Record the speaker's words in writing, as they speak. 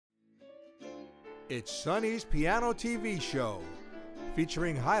It's Sonny's Piano TV Show,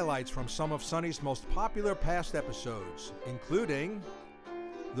 featuring highlights from some of Sonny's most popular past episodes, including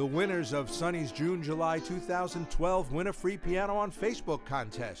the winners of Sonny's June-July 2012 Win a Free Piano on Facebook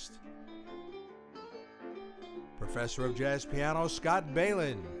contest, Professor of Jazz Piano Scott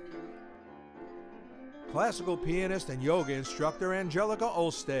Balin, classical pianist and yoga instructor Angelica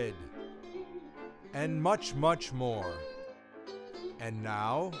Olsted, and much, much more. And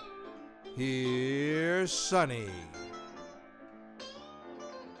now, here's Sonny.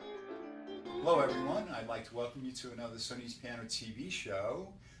 Hello everyone, I'd like to welcome you to another Sonny's Piano TV show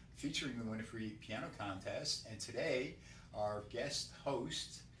featuring the Win a Free Piano Contest. And today, our guest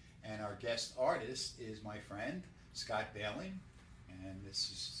host and our guest artist is my friend, Scott Balin. And this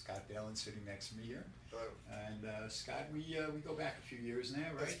is Scott Balin sitting next to me here. Hello. And Scott, we go back a few years now,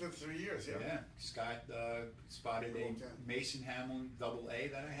 right? It's been 3 years, yeah. Yeah. Scott spotted a Mason Hamlin AA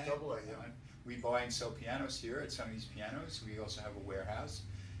that I had. AA, yeah. We buy and sell pianos here at Sonny's Pianos. We also have a warehouse.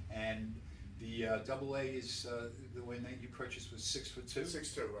 And the AA is the one that you purchased was 6'2".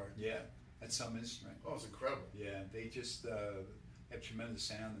 6'2", right. Yeah, at some instrument. Oh, it's incredible. Yeah, they just have tremendous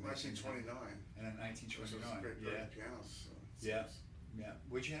sound. 1929. And in 1929, great yeah. Pianos. So Yeah. Yeah.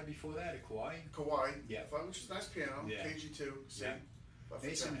 What'd you have before that? A Kauai? Kauai. Yeah. Which is a nice piano. Yeah. KG2. Yeah.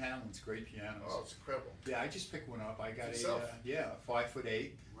 Mason Hamlin's great pianos. Oh, it's incredible. Yeah, I just picked one up. I got Yourself? a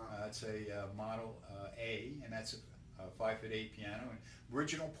 5'8". Wow. It's a Model A, and that's a 5'8" piano. And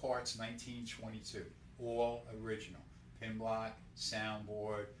original parts, 1922. All original. Pin block,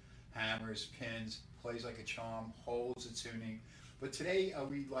 soundboard, hammers, pins. Plays like a charm. Holds the tuning. But today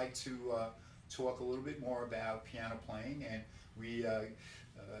we'd like to talk a little bit more about piano playing, and we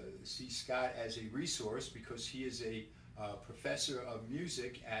see Scott as a resource because he is a professor of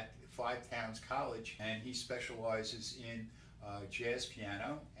music at Five Towns College, and he specializes in jazz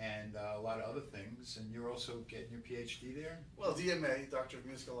piano and a lot of other things. And you're also getting your PhD there? Well, DMA, Doctor of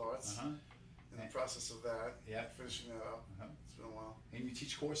Musical Arts. In the And process of that, yeah. Finishing that up. It's been a while. And you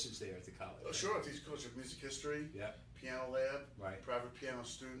teach courses there at the college? Oh, sure, I teach courses of music history, Yeah. piano lab, Right. private piano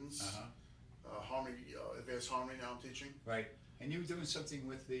students, harmony, advanced harmony now I'm teaching. Right. And you were doing something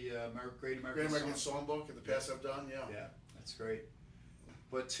with the Great American, Great American Songbook in the past I've done, yeah. Yeah, that's great.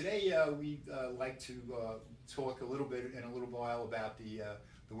 But today we'd like to talk a little bit in a little while about the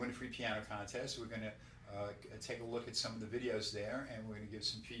Win a Free Piano Contest. We're going to take a look at some of the videos there, and we're going to give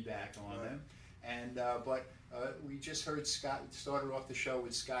some feedback on them. And but we just heard Scott started off the show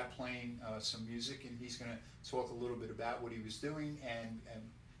with Scott playing some music, and he's going to talk a little bit about what he was doing and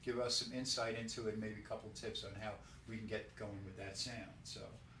give us some insight into it, and maybe a couple of tips on how we can get going with that sound. So,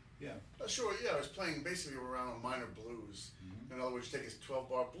 yeah. Sure, yeah, I was playing basically around minor blues. In other words, you take a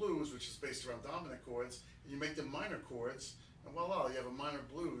 12-bar blues, which is based around dominant chords, and you make them minor chords, and voila, you have a minor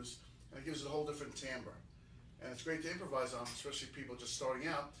blues, and it gives it a whole different timbre. And it's great to improvise on, especially people just starting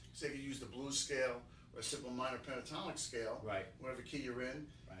out, because they can use the blues scale or a simple minor pentatonic scale, Right. whatever key you're in,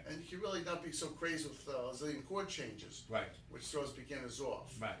 Right. and you can really not be so crazy with a zillion chord changes, Right. which throws beginners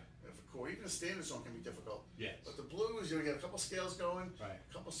off. Right. If a chord, even a standard song can be difficult. Yes. But the blues, you get a couple scales going, Right.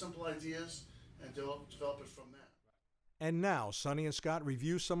 a couple simple ideas, and develop it from that. And now, Sonny and Scott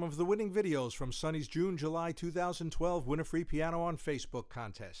review some of the winning videos from Sonny's June-July 2012 Win a Free Piano on Facebook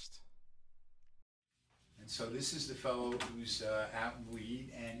contest. And so this is the fellow who's out in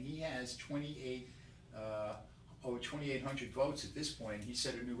lead, and he has 2,800 votes at this point. He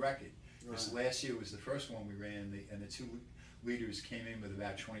set a new record. Because last year was the first one we ran, and the two leaders came in with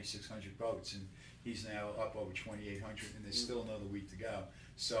about 2,600 votes, and he's now up over 2,800, and there's still another week to go.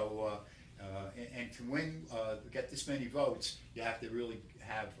 So, and to win, get this many votes, you have to really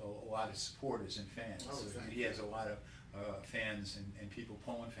have a lot of supporters and fans. Oh, so he has a lot of fans and people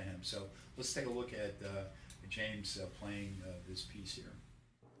pulling for him. So let's take a look at James playing this piece here.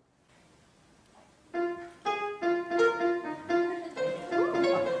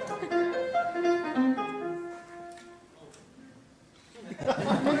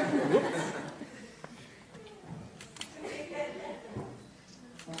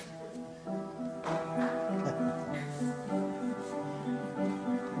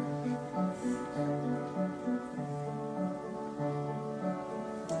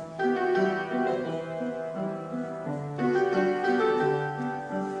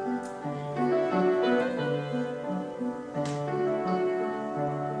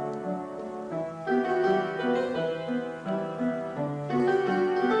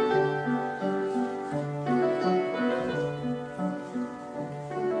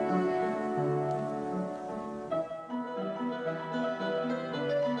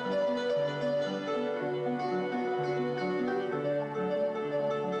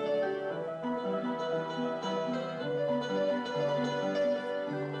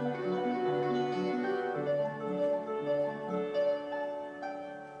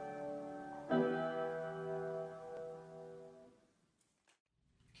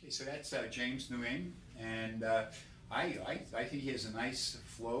 Okay, so that's James Nguyen, and I think he has a nice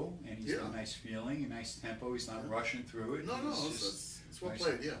flow, and he's got a nice feeling, a nice tempo. He's not rushing through it. No, He's it's well nice,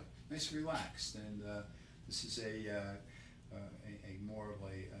 played, yeah. Nice, relaxed, and this is a more of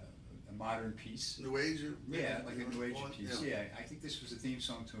a modern piece. New Age? Yeah, like a New Age piece. Yeah. Yeah, I think this was a theme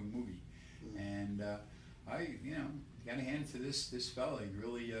song to a movie, and got a hand to this fella. He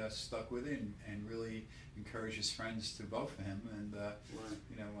really stuck with it and really encouraged his friends to vote for him. And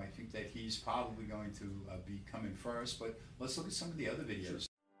I think that he's probably going to be coming first. But let's look at some of the other videos.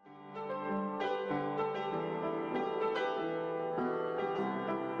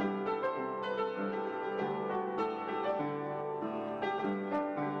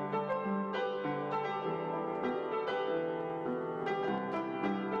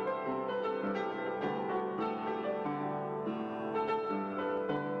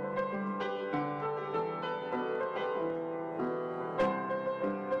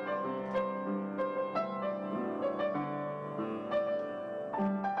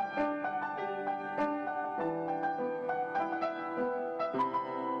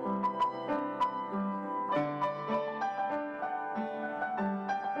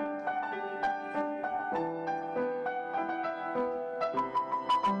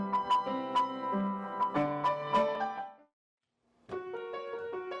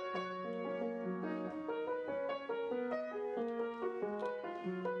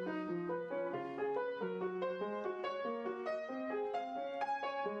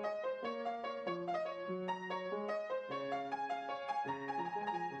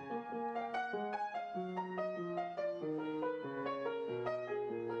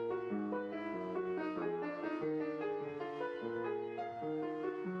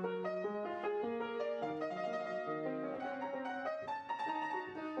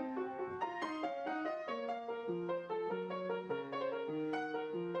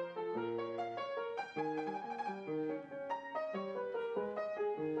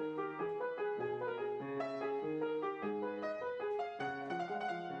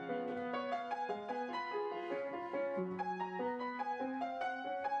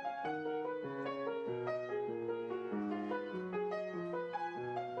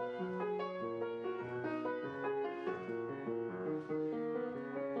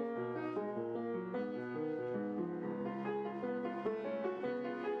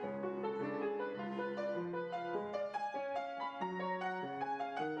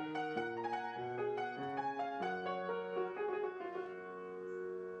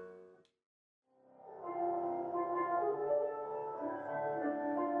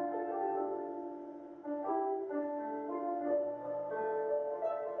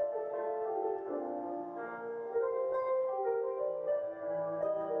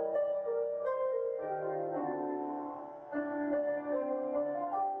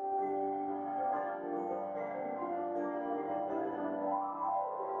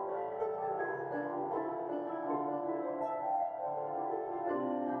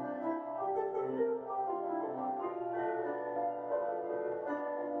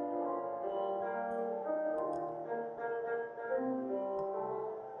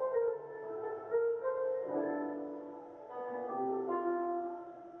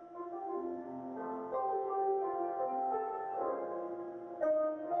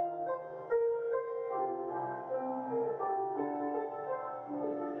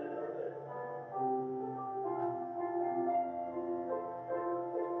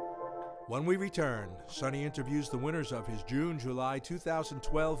 When we return, Sonny interviews the winners of his June-July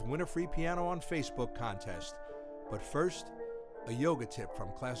 2012 Winner Free Piano on Facebook contest. But first, a yoga tip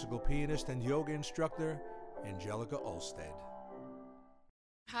from classical pianist and yoga instructor, Angelica Olsted.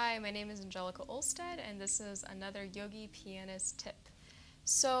 Hi, my name is Angelica Olsted, and this is another yogi pianist tip.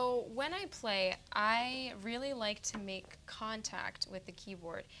 So when I play, I really like to make contact with the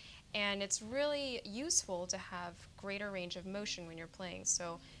keyboard, and it's really useful to have greater range of motion when you're playing.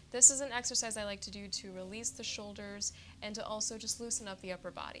 So this is an exercise I like to do to release the shoulders and to also just loosen up the upper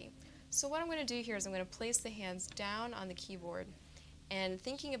body. So what I'm going to do here is I'm going to place the hands down on the keyboard, and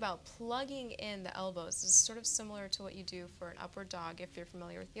thinking about plugging in the elbows. This is sort of similar to what you do for an upward dog if you're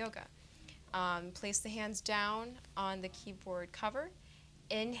familiar with yoga. Place the hands down on the keyboard cover.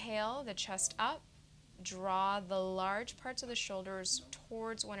 Inhale the chest up. Draw the large parts of the shoulders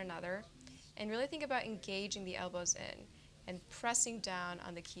towards one another, and really think about engaging the elbows in and pressing down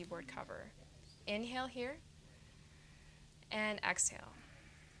on the keyboard cover. Inhale here, and exhale.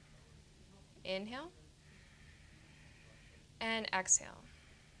 Inhale, and exhale.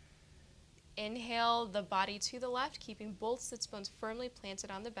 Inhale the body to the left, keeping both sits bones firmly planted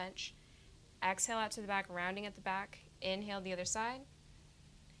on the bench. Exhale out to the back, rounding at the back. Inhale the other side.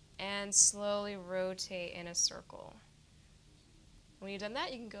 and slowly rotate in a circle. When you've done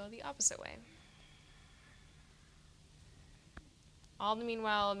that, you can go the opposite way. All the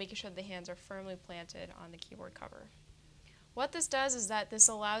meanwhile, making sure the hands are firmly planted on the keyboard cover. What this does is that this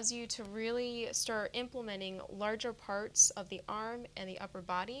allows you to really start implementing larger parts of the arm and the upper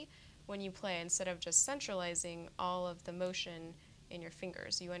body when you play, instead of just centralizing all of the motion in your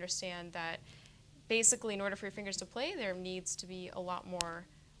fingers. You understand that basically in order for your fingers to play, there needs to be a lot more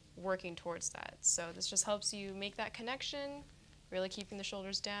working towards that. So this just helps you make that connection, really keeping the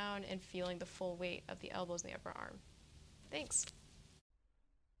shoulders down and feeling the full weight of the elbows and the upper arm. Thanks.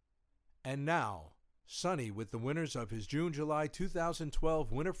 And now, Sonny with the winners of his June-July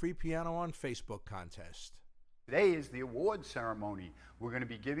 2012 Winner Free Piano on Facebook contest. Today is the award ceremony. We're going to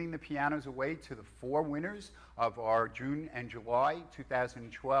be giving the pianos away to the 4 winners of our June and July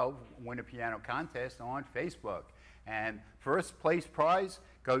 2012 Winner Piano Contest on Facebook. And first place prize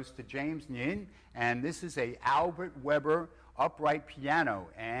goes to James Yin, and this is a Albert Weber upright piano,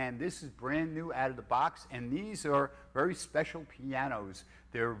 and this is brand new out of the box, and these are very special pianos.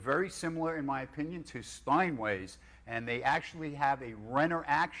 They're very similar, in my opinion, to Steinways, and they actually have a Renner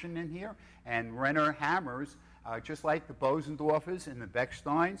action in here, and Renner hammers, just like the Bosendorfers and the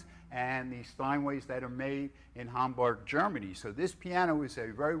Bechsteins and the Steinways that are made in Hamburg, Germany. So this piano is a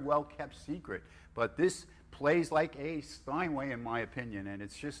very well-kept secret, but this plays like a Steinway, in my opinion, and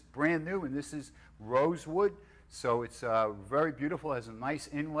it's just brand new, and this is rosewood. So it's very beautiful, has a nice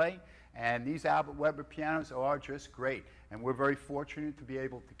inlay, and these Albert Weber pianos are just great. And we're very fortunate to be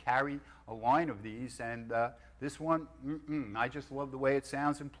able to carry a line of these, and this one, I just love the way it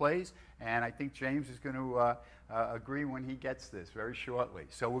sounds and plays, and I think James is going to agree when he gets this very shortly.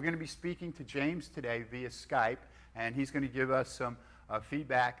 So we're going to be speaking to James today via Skype, and he's going to give us some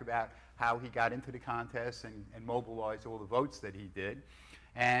feedback about how he got into the contest and mobilized all the votes that he did.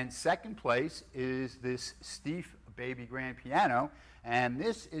 And second place is this Steve Baby Grand piano, and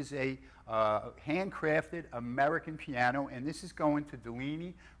this is a handcrafted American piano, and this is going to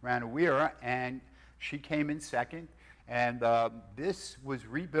Delaney Ranawira, and she came in second. And this was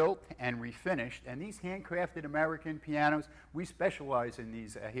rebuilt and refinished, and these handcrafted American pianos, we specialize in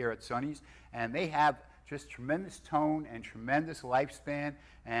these here at Sonny's, and they have just tremendous tone and tremendous lifespan,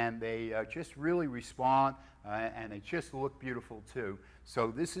 and they just really respond, and they just look beautiful too.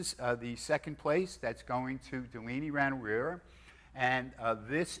 So this is the second place that's going to Delaney Ranawira, and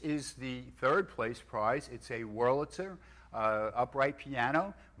this is the third place prize. It's a Wurlitzer upright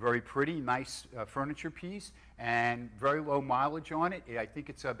piano, very pretty, nice furniture piece, and very low mileage on it. I think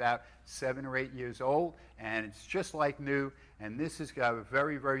it's about 7 or 8 years old, and it's just like new, and this has got a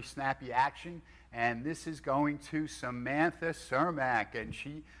very, very snappy action, and this is going to Samantha Cermak, and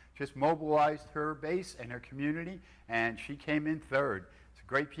she just mobilized her base and her community, and she came in third. It's a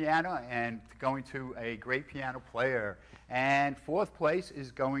great piano, and going to a great piano player. And fourth place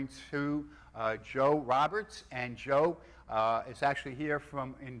is going to Joe Roberts, and Joe is actually here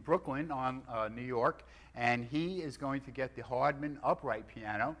in Brooklyn on New York, and he is going to get the Hardman upright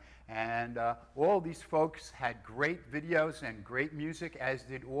piano. And all these folks had great videos and great music, as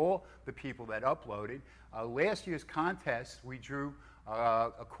did all the people that uploaded. Last year's contest, we drew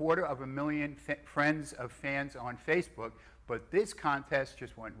 250,000 friends of fans on Facebook, but this contest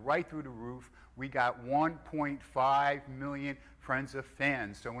just went right through the roof. We got 1.5 million friends of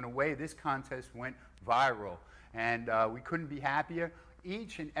fans. So in a way, this contest went viral, and we couldn't be happier.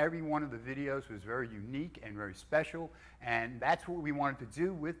 Each and every one of the videos was very unique and very special, and that's what we wanted to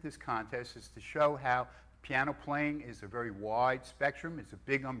do with this contest, is to show how piano playing is a very wide spectrum. It's a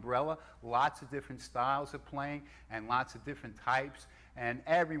big umbrella, lots of different styles of playing and lots of different types, and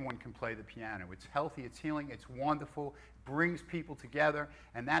everyone can play the piano. It's healthy, it's healing, it's wonderful, brings people together,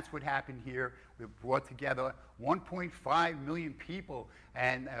 and that's what happened here. We brought together 1.5 million people,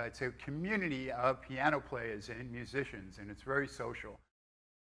 and it's a community of piano players and musicians, and it's very social.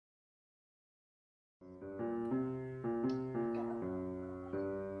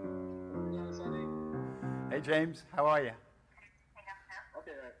 Hey James, how are you?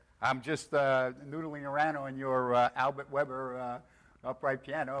 Okay. I'm just noodling around on your Albert Weber upright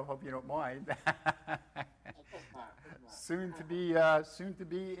piano. Hope you don't mind. Soon to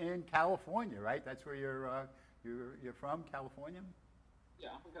be in California, right? That's where you're from, California? Yeah,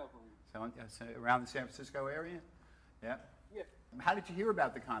 I'm from California. So around the San Francisco area? Yeah. Yeah. How did you hear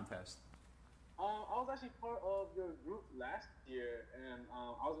about the contest? I was actually part of your group last year, and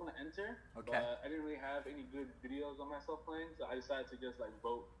I was going to enter, Okay. but I didn't really have any good videos on myself playing, so I decided to just like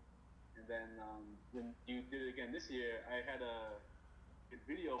vote. And then when you did it again this year, I had a good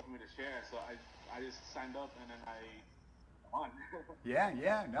video for me to share, so I just signed up, and then I fun.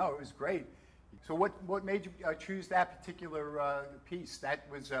 Yeah, no, it was great. So what made you choose that particular piece? That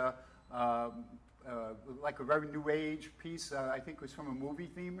was like a very new age piece. I think it was from a movie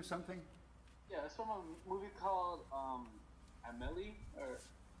theme or something. Yeah, it's from a movie called Amelie or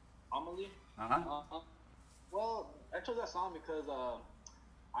Amelie. Well, I chose that song because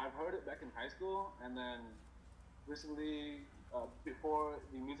I've heard it back in high school, and then recently, before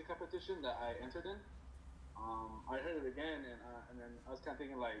the music competition that I entered in, I heard it again, and then I was kind of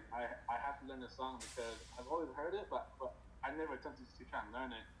thinking like I have to learn this song because I've always heard it, but I never attempted to try and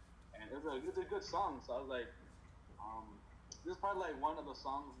learn it, and it's a good song. So I was like, this is probably like one of the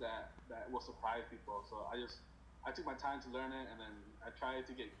songs that will surprise people. So I took my time to learn it, and then I tried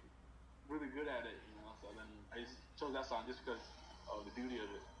to get really good at it, you know. So then I just chose that song just because of the beauty of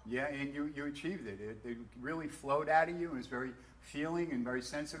it. Yeah, and you achieved it. It really flowed out of you. It was very feeling and very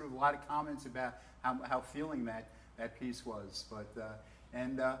sensitive. A lot of comments about how feeling that piece was. But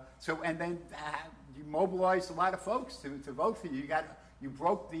then you mobilized a lot of folks to vote for you. You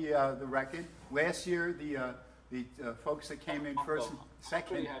broke the record last year. The folks that came in first and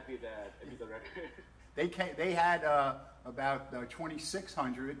second. I'm pretty happy that I beat the record. They had about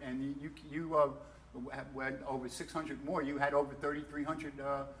 2,600, and you went over 600 more. You had over 3,300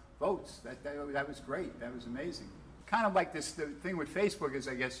 votes. That was great. That was amazing. Kind of like this, the thing with Facebook is,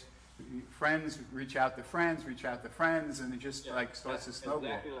 I guess, friends reach out to friends, and it just like starts to snowball.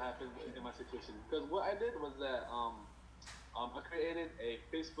 Exactly what happened in my situation. Because what I did was that I created a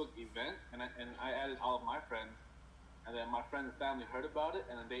Facebook event, and I added all of my friends, and then my friends and family heard about it,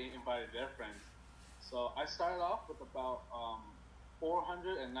 and then they invited their friends. So I started off with about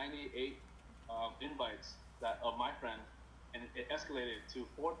 498 invites of my friends, and it escalated to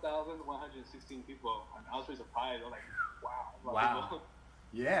 4,116 people, and I was pretty surprised. I was like, wow.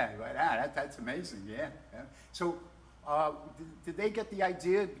 Yeah, that's amazing. Yeah. So, did they get the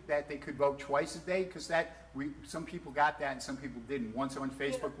idea that they could vote twice a day? Because some people got that and some people didn't. Once on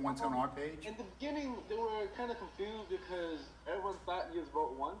Facebook, once on our page. In the beginning, they were kind of confused because everyone thought you just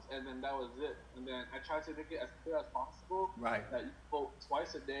vote once and then that was it. And then I tried to make it as clear as possible. Right. That you vote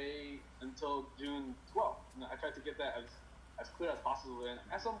twice a day until June 12th. I tried to get that as clear as possible, and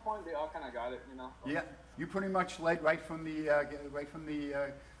at some point they all kind of got it, you know. So. Yeah, you pretty much led right from the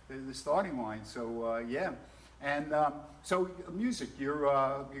starting line. So yeah, and so music. You're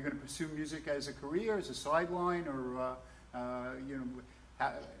going to pursue music as a career, as a sideline, or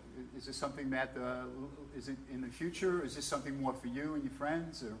is this something that is it in the future? Is this something more for you and your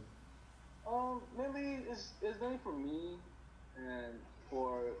friends, or? Mainly it's mainly for me and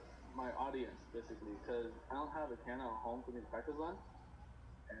for my audience, basically, because I don't have a piano at home for me to practice on,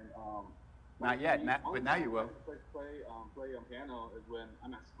 and not yet, but now you will. Play piano is when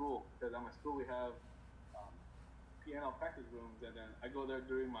I'm at school, because at my school we have piano practice rooms, and then I go there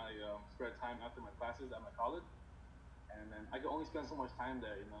during my spare time after my classes at my college, and then I can only spend so much time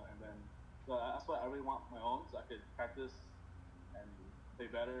there, you know, and then so that's why I really want my own, so I could practice and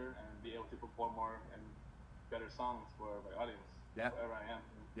play better and be able to perform more and better songs for my audience, wherever I am.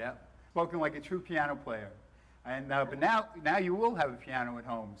 Yeah, spoken like a true piano player, and but now you will have a piano at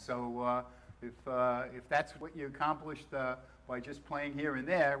home. So if that's what you accomplished by just playing here and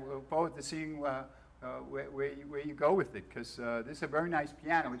there, we'll look forward to seeing where you go with it. Because this is a very nice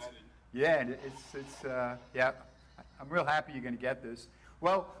piano. I'm real happy you're going to get this.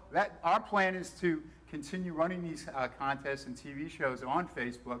 Well, our plan is to continue running these contests and TV shows on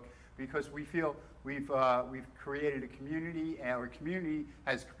Facebook, because we feel we've created a community, our community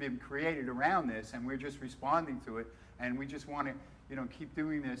has been created around this, and we're just responding to it, and we just want to keep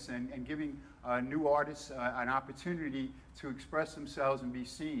doing this and giving new artists an opportunity to express themselves and be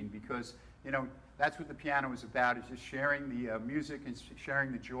seen, because that's what the piano is about, is just sharing the music and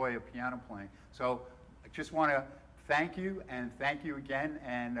sharing the joy of piano playing. So I just want to thank you again,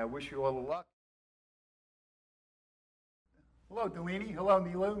 and wish you all the luck. Hello, Delaney. Hello,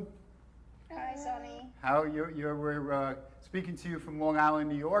 Nilu. Hi, Sonny. We're speaking to you from Long Island,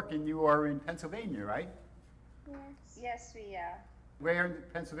 New York, and you are in Pennsylvania, right? Yes. Yes, we are. Where in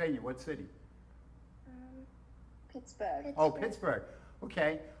Pennsylvania? What city? Pittsburgh. Oh, Pittsburgh.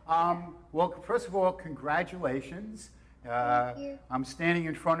 Okay. Well, first of all, congratulations. Thank you. I'm standing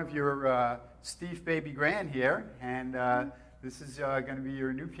in front of your Steve Baby Grand here, and this is going to be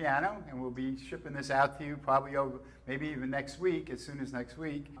your new piano, and we'll be shipping this out to you probably over, maybe even next week, as soon as next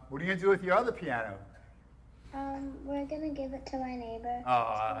week. What are you going to do with your other piano? We're going to give it to my neighbor. She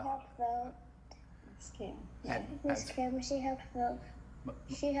helped vote. Miss Kim, she helped vote.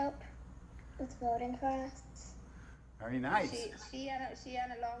 She helped with voting for us. Very nice. She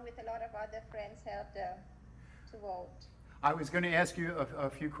and along with a lot of other friends helped to vote. I was going to ask you a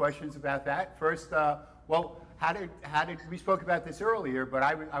few questions about that. First, well, how did we spoke about this earlier, but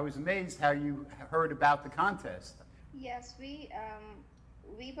I was amazed how you heard about the contest. Yes, we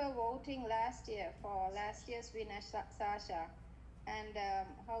were voting last year for last year's winner, Sasha, and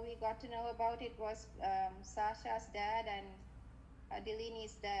how we got to know about it was Sasha's dad and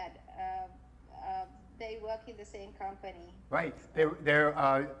Delaney's dad. They work in the same company. Right.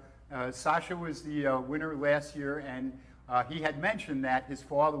 Sasha was the winner last year, and he had mentioned that his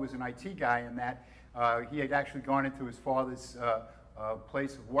father was an IT guy, and that he had actually gone into his father's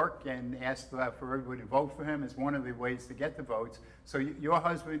place of work and asked for everybody to vote for him as one of the ways to get the votes. So your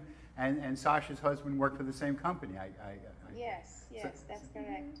husband and Sasha's husband work for the same company. Yes, that's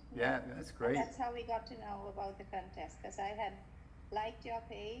correct. Yeah, that's great. And that's how we got to know about the contest, because I had liked your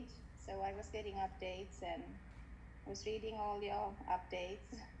page, so I was getting updates and was reading all your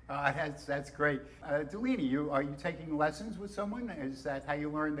updates. That's great. Delaney, are you taking lessons with someone? Is that how you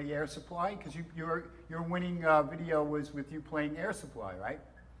learned the air supply? Because your winning video was with you playing air supply, right?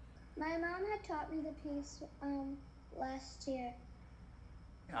 My mom had taught me the piece last year.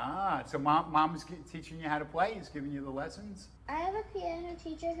 Ah, so mom's teaching you how to play? Is giving you the lessons? I have a piano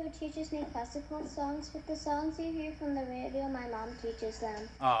teacher who teaches me classical songs, but the songs you hear from the radio, my mom teaches them.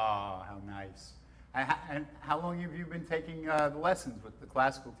 Oh, how nice. And how long have you been taking the lessons with the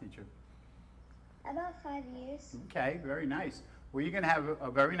classical teacher? About 5 years. Okay, very nice. Well, you're going to have a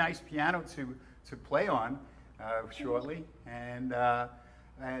very nice piano to play on shortly. And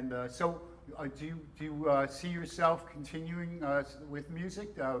so do you see yourself continuing with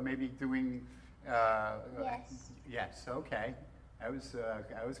music? Maybe doing... Yes. Yes, okay. That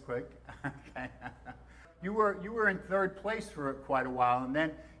was quick. Okay. You were in third place for quite a while, and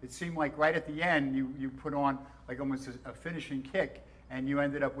then it seemed like right at the end you put on like almost a finishing kick, and you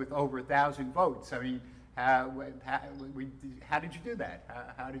ended up with over 1,000 votes. I mean, how did you do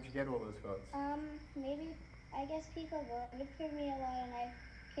that? How did you get all those votes? Maybe, I guess people voted for me a lot, and I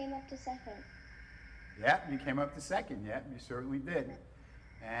came up to second. Yeah, you came up to second. Yeah, you certainly did.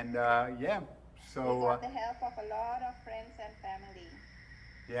 And yeah, so. We got the help of a lot of friends and family.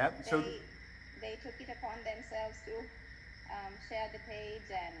 Yeah. So. They took it upon themselves to share the page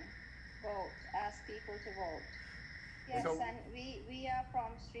and vote, ask people to vote. Yes, so, and we are from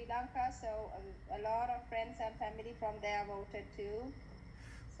Sri Lanka, so a lot of friends and family from there voted too.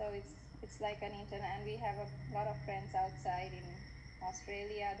 So it's like an internet, and we have a lot of friends outside in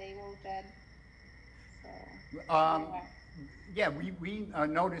Australia. They voted. So. Yeah, we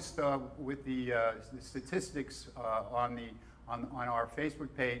noticed with the statistics on our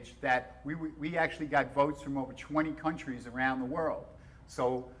Facebook page that we actually got votes from over 20 countries around the world.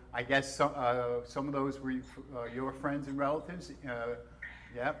 So I guess some of those were your friends and relatives.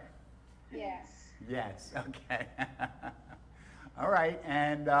 Yeah. Yes. Yes. Okay. All right.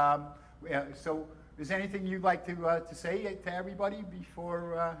 And so, is there anything you'd like to say to everybody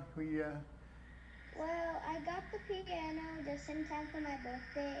before we? Well, I got the piano just in time for my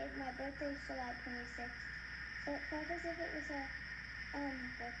birthday. My birthday is July 26th. So it felt as if it was a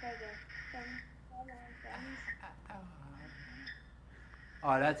birthday gift from all my friends.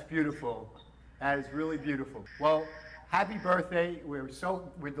 Oh, that's beautiful. That is really beautiful. Well, happy birthday. We're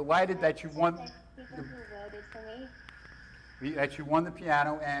delighted that you won. People who voted for me. That you won the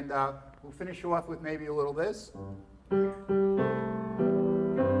piano, and we'll finish off with maybe a little this.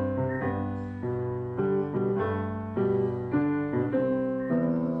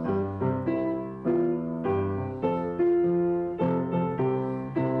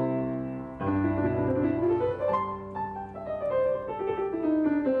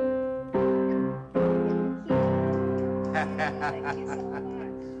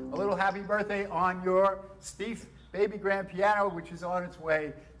 A little happy birthday on your Steve baby grand piano, which is on its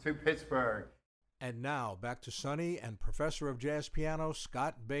way to Pittsburgh. And now back to Sonny and Professor of Jazz Piano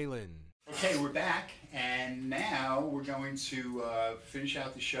Scott Balin. Okay, we're back, and now we're going to finish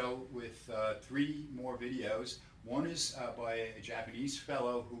out the show with 3 more videos. One is by a Japanese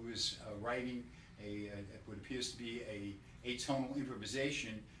fellow who is writing what appears to be a atonal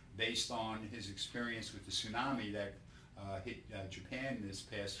improvisation based on his experience with the tsunami that hit Japan this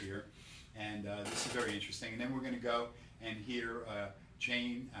past year, and this is very interesting. And then we're going to go and hear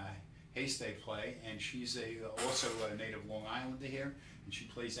Jane Haystay play, and she's also a native Long Islander here, and she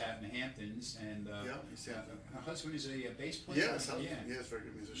plays out in the Hamptons. And her husband is a bass player. Yes, yeah, very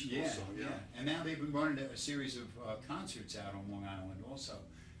good musician. Yeah, also, yeah. And now they've been running a series of concerts out on Long Island also,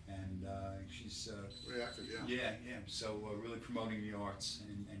 and she's very active. Yeah. So really promoting the arts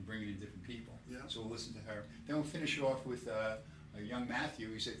and bringing in different people. Yeah. So we'll listen to her. Then we'll finish off with a young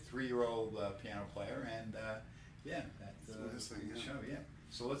Matthew. He's a 3-year-old piano player, and Yeah, This thing, good yeah. show, yeah.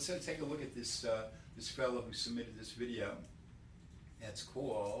 So let's take a look at this this fellow who submitted this video. It's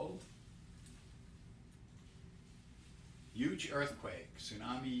called Huge Earthquake,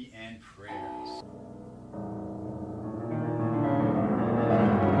 Tsunami and Prayers.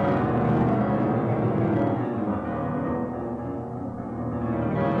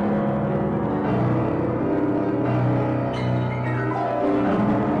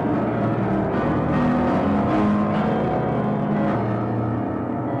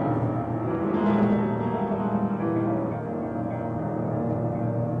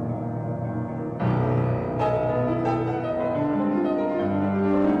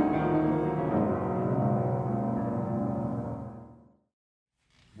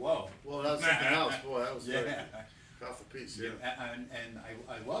 Whoa. Well, that was something else. Boy, that was Yeah. a very powerful piece. Yeah. And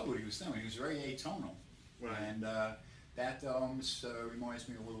I love what he was doing. He was very atonal. Right. And that almost reminds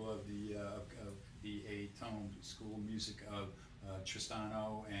me a little of the atonal school music of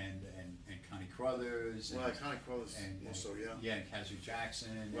Tristano and Connie Crothers. Right, Connie Crothers also, yeah. Yeah, and Kazoo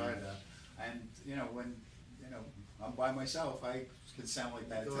Jackson. Right. And you know, when I'm by myself, I can sound like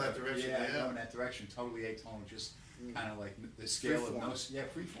that. Go that direction, yeah, yeah. I go in that direction, totally atonal, just kind of like the scale of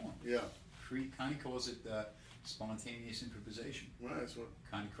free form. Yeah. Connie calls it spontaneous improvisation. Right, that's what.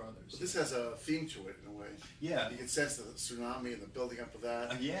 Connie Crothers. But this has a theme to it in a way. Yeah. You can sense the tsunami and the building up of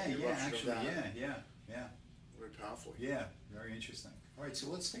that. Yeah, the yeah, eruption of actually, that. yeah. Very powerful. Yeah, very interesting. All right, so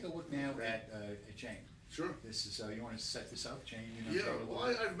let's take a look now at Jane. Sure. This is, you want to set this up, Jane? Yeah, well,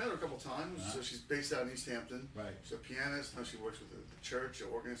 I've met her a couple times. So she's based out in East Hampton. Right. She's a pianist. Now she works with the church, an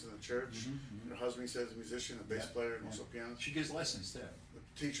organist in the church. Mhm. Her husband, he says, is a musician, a bass player, and also a pianist. She gives lessons, too.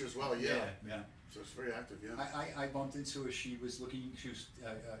 A teacher as well, yeah. Yeah. So it's very active, yeah. I bumped into her. She was looking. She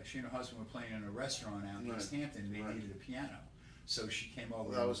and her husband were playing in a restaurant out in Right. East Hampton. And they Right. needed a piano, so she came over.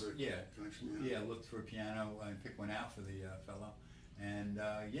 Well, that was a yeah, connection, yeah. Looked for a piano and picked one out for the fellow, and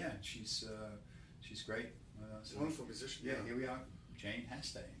yeah, she's great. So, Wonderful musician. yeah, here we are, Jane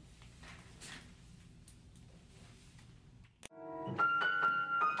Hastay.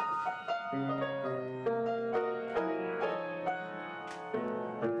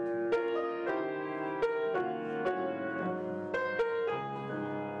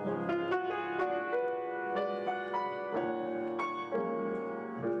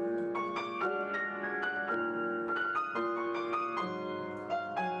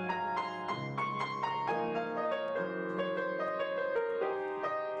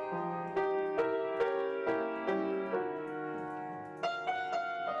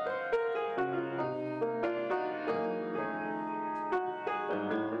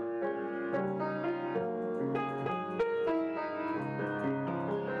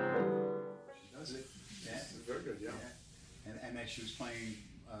 Very good, yeah. And that she was playing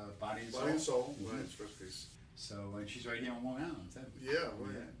Body and Soul. Body and Soul, Mhm. right, it's first piece. So, and she's right here on Long Island, too. Yeah,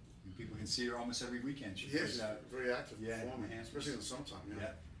 right. And people can see her almost every weekend. She Yeah, plays she's out. very active performing, yeah. especially in the summertime,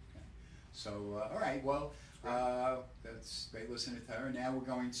 yeah. Yeah. So, all right, well, that's great listening to her. Now we're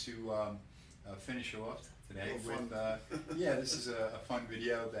going to finish off today A little with, fun. yeah, this is a fun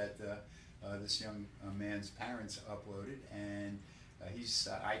video that this young man's parents uploaded, and he's,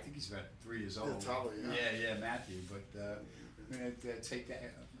 I think he's about 3 years old. Yeah, toddler, yeah. Yeah, Matthew, but we're going to take that,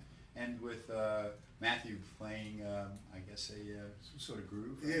 end with Matthew playing, I guess, some sort of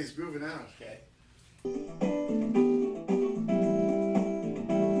groove. Yeah, he's grooving out. Okay.